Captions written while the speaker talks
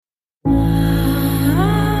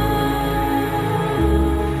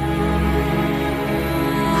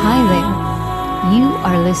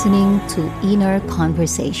are listening to Inner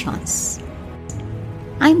Conversations.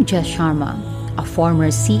 I'm Jess Sharma, a former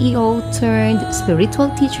CEO turned spiritual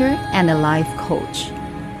teacher and a life coach.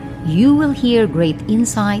 You will hear great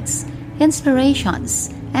insights,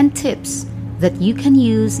 inspirations, and tips that you can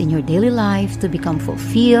use in your daily life to become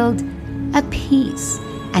fulfilled, at peace,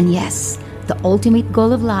 and yes, the ultimate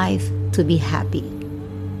goal of life, to be happy.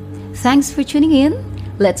 Thanks for tuning in.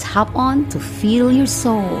 Let's hop on to feel your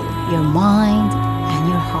soul, your mind, and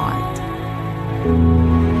your heart.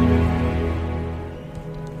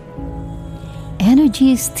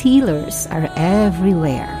 Energy stealers are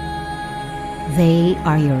everywhere. They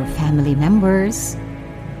are your family members,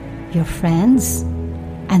 your friends,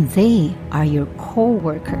 and they are your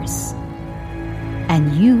co-workers.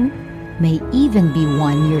 And you may even be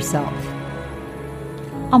one yourself.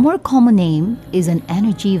 A more common name is an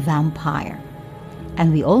energy vampire.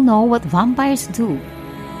 And we all know what vampires do.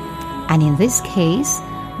 And in this case,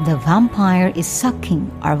 the vampire is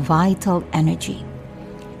sucking our vital energy,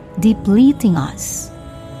 depleting us,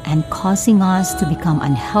 and causing us to become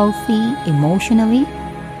unhealthy emotionally,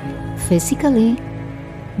 physically,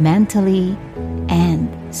 mentally, and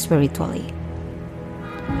spiritually.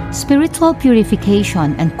 Spiritual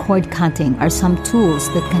purification and cord cutting are some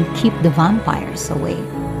tools that can keep the vampires away.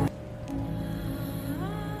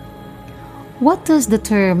 What does the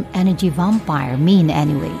term energy vampire mean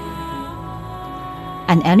anyway?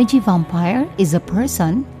 An energy vampire is a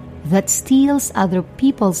person that steals other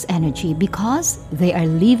people's energy because they are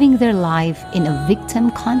living their life in a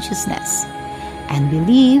victim consciousness and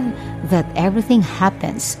believe that everything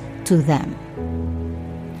happens to them.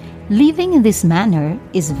 Living in this manner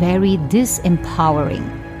is very disempowering.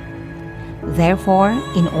 Therefore,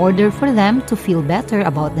 in order for them to feel better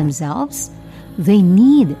about themselves, they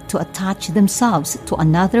need to attach themselves to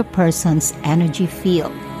another person's energy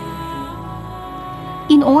field.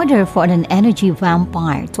 In order for an energy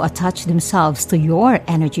vampire to attach themselves to your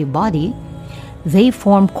energy body, they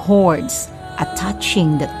form cords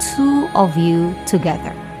attaching the two of you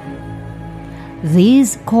together.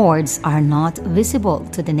 These cords are not visible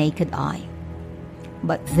to the naked eye,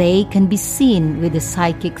 but they can be seen with the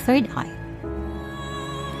psychic third eye.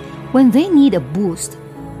 When they need a boost,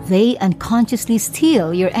 they unconsciously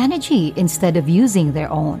steal your energy instead of using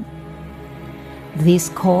their own. These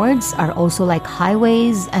cords are also like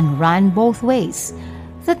highways and run both ways.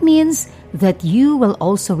 That means that you will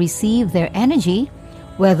also receive their energy,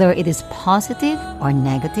 whether it is positive or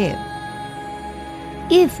negative.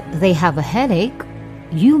 If they have a headache,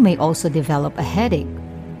 you may also develop a headache.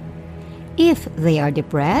 If they are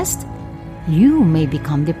depressed, you may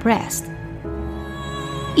become depressed.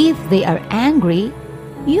 If they are angry,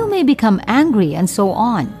 you may become angry, and so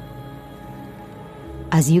on.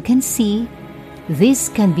 As you can see, this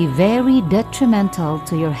can be very detrimental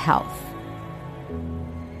to your health.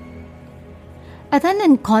 At an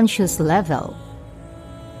unconscious level,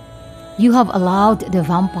 you have allowed the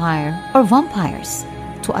vampire or vampires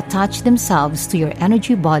to attach themselves to your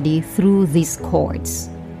energy body through these cords.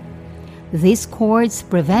 These cords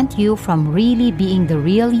prevent you from really being the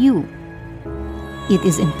real you. It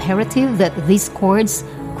is imperative that these cords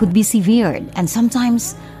could be severed, and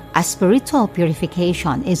sometimes a spiritual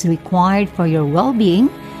purification is required for your well-being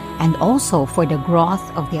and also for the growth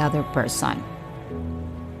of the other person.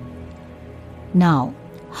 Now,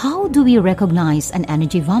 how do we recognize an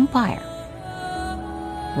energy vampire?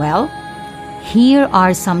 Well, here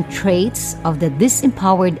are some traits of the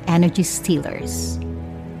disempowered energy stealers.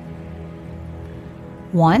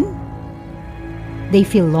 1. They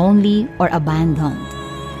feel lonely or abandoned.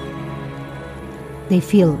 They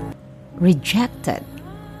feel rejected.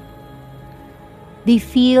 They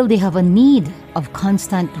feel they have a need of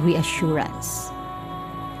constant reassurance.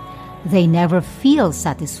 They never feel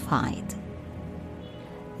satisfied.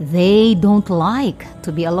 They don't like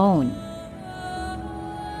to be alone.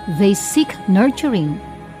 They seek nurturing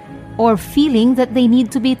or feeling that they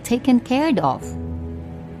need to be taken care of.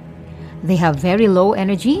 They have very low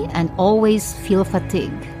energy and always feel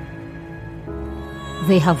fatigue.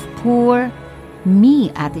 They have poor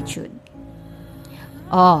me attitude.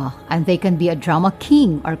 And they can be a drama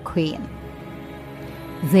king or queen.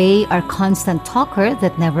 They are constant talker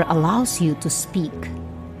that never allows you to speak.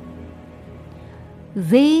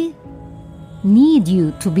 They need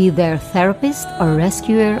you to be their therapist or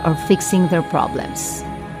rescuer or fixing their problems.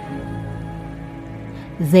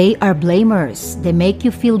 They are blamers. They make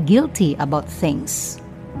you feel guilty about things.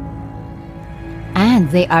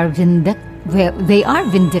 And they are vindictive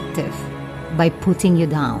by putting you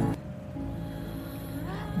down.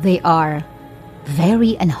 They are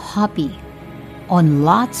very unhappy on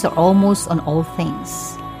lots or almost on all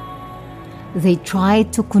things. They try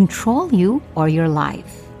to control you or your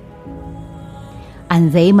life.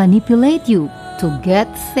 And they manipulate you to get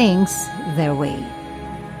things their way.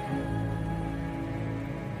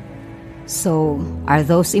 So, are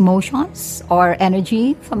those emotions or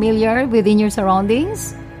energy familiar within your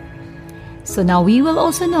surroundings? So now we will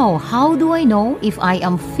also know, how do I know if I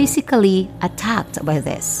am physically attacked by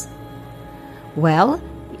this? Well,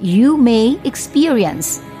 you may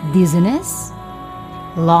experience dizziness,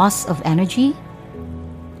 loss of energy,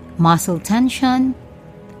 muscle tension,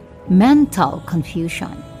 mental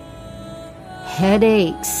confusion,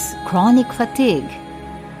 headaches, chronic fatigue.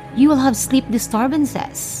 You will have sleep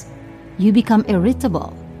disturbances. You become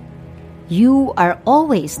irritable. You are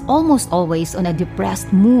almost always on a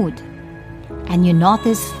depressed mood. And you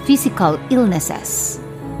notice physical illnesses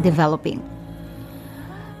developing.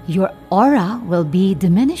 Your aura will be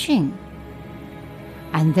diminishing.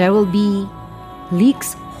 And there will be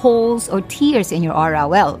leaks, holes, or tears in your aura.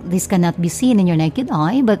 Well, this cannot be seen in your naked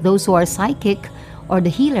eye, but those who are psychic or the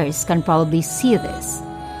healers can probably see this.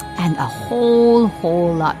 And a whole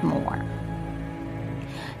lot more.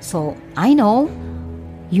 So, I know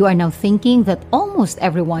you are now thinking that almost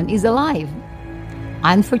everyone is alive.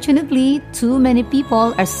 Unfortunately, too many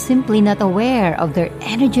people are simply not aware of their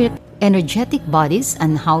energetic bodies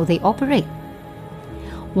and how they operate.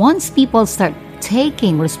 Once people start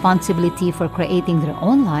taking responsibility for creating their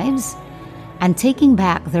own lives and taking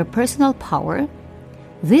back their personal power,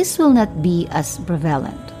 this will not be as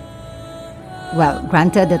prevalent. Well,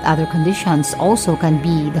 granted that other conditions also can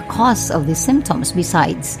be the cause of these symptoms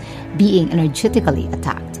besides being energetically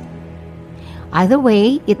attacked. Either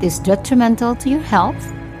way, it is detrimental to your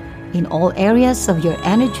health in all areas of your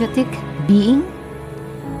energetic being,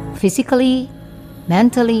 physically,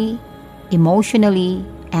 mentally, emotionally,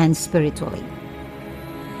 and spiritually.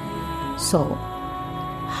 So,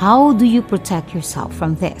 how do you protect yourself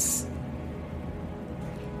from this?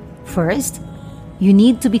 First, you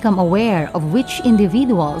need to become aware of which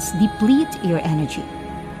individuals deplete your energy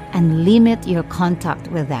and limit your contact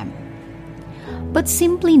with them. But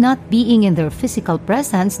simply not being in their physical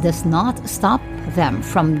presence does not stop them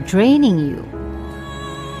from draining you.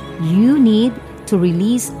 You need to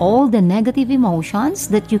release all the negative emotions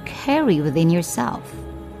that you carry within yourself.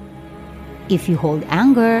 If you hold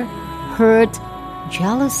anger, hurt,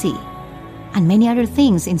 jealousy, and many other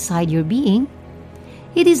things inside your being,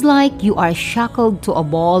 it is like you are shackled to a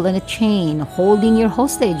ball and a chain, holding your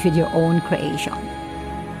hostage with your own creation.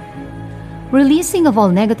 Releasing of all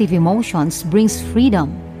negative emotions brings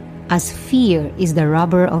freedom, as fear is the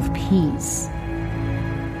robber of peace.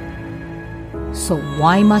 So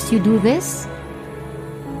why must you do this?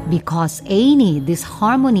 Because any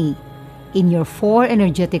disharmony in your four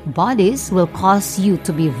energetic bodies will cause you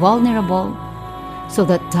to be vulnerable, so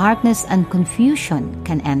that darkness and confusion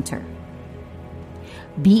can enter.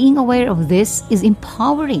 Being aware of this is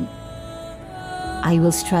empowering. I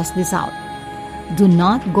will stress this out. Do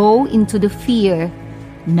not go into the fear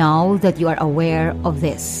now that you are aware of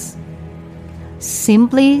this.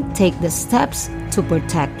 Simply take the steps to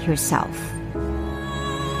protect yourself.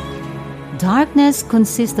 Darkness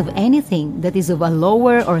consists of anything that is of a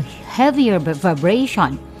lower or heavier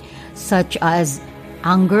vibration, such as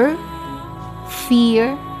anger,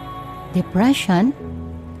 fear, depression,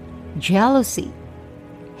 jealousy,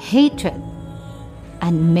 hatred,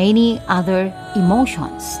 and many other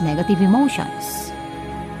emotions, negative emotions.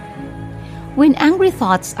 When angry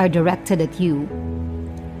thoughts are directed at you,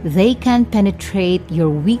 they can penetrate your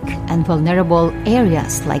weak and vulnerable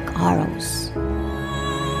areas like arrows.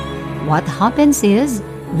 What happens is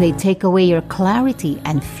they take away your clarity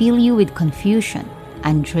and fill you with confusion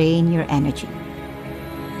and drain your energy.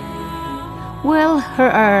 Well, here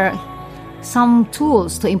are some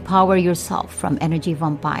tools to empower yourself from energy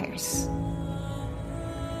vampires.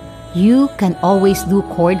 You can always do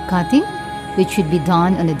cord cutting, which should be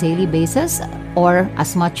done on a daily basis or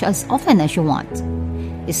as much as often as you want,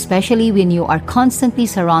 especially when you are constantly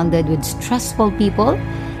surrounded with stressful people,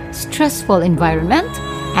 stressful environment,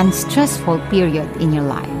 and stressful period in your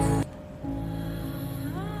life.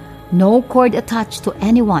 No cord attached to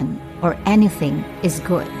anyone or anything is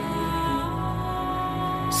good.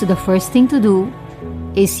 So the first thing to do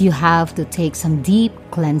is you have to take some deep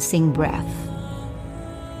cleansing breath.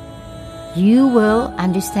 You will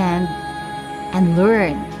understand and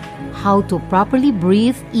learn how to properly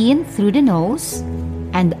breathe in through the nose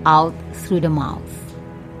and out through the mouth.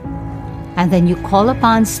 And then you call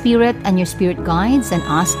upon Spirit and your spirit guides and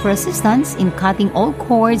ask for assistance in cutting all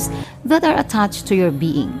cords that are attached to your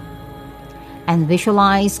being. And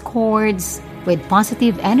visualize cords with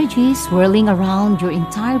positive energy swirling around your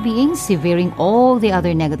entire being, severing all the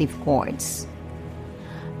other negative cords.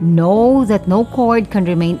 Know that no cord can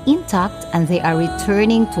remain intact and they are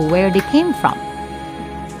returning to where they came from.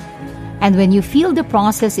 And when you feel the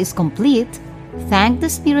process is complete, thank the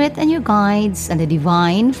Spirit and your guides and the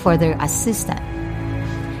Divine for their assistance.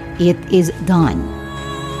 It is done.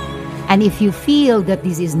 And if you feel that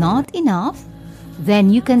this is not enough, then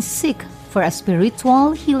you can seek for a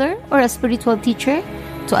spiritual healer or a spiritual teacher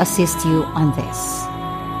to assist you on this.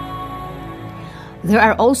 There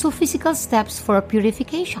are also physical steps for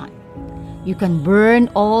purification. You can burn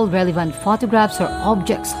all relevant photographs or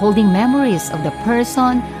objects holding memories of the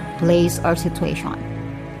person, place, or situation.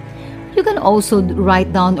 You can also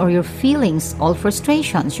write down all your feelings, all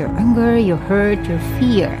frustrations, your anger, your hurt, your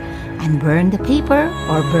fear, and burn the paper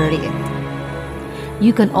or bury it.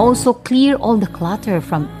 You can also clear all the clutter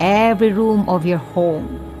from every room of your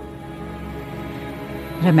home.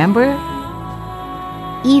 Remember,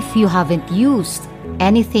 if you haven't used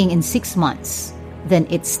anything in 6 months, then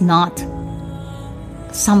it's not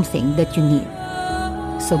something that you need.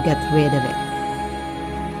 So get rid of it.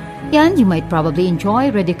 And you might probably enjoy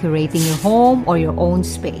redecorating your home or your own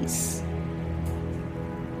space.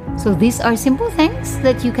 So these are simple things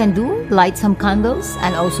that you can do. Light some candles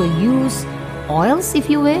and also use oils if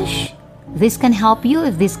you wish. This can help you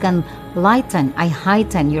if this can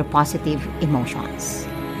heighten your positive emotions.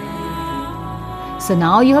 So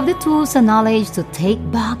now you have the tools and knowledge to take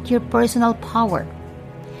back your personal power.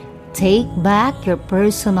 Take back your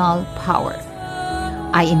personal power.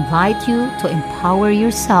 I invite you to empower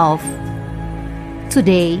yourself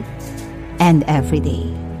today and every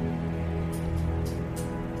day.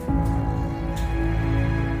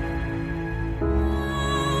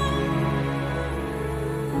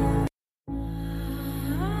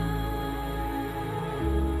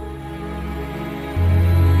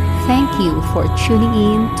 Thank you for tuning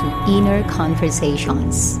in to Inner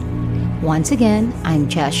Conversations. Once again, I'm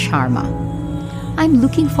Jess Sharma. I'm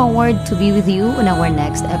looking forward to be with you on our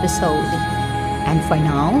next episode. And for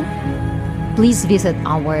now, please visit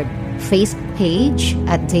our Facebook page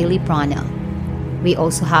at Daily Prana. We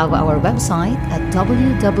also have our website at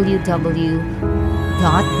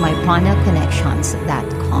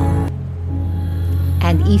www.mypranaconnections.com.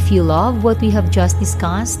 And if you love what we have just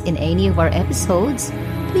discussed in any of our episodes,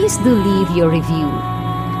 please do leave your review.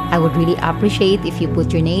 I would really appreciate if you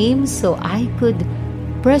put your name so I could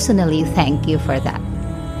personally thank you for that.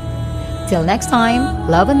 Till next time,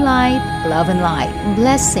 love and light,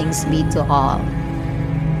 blessings be to all.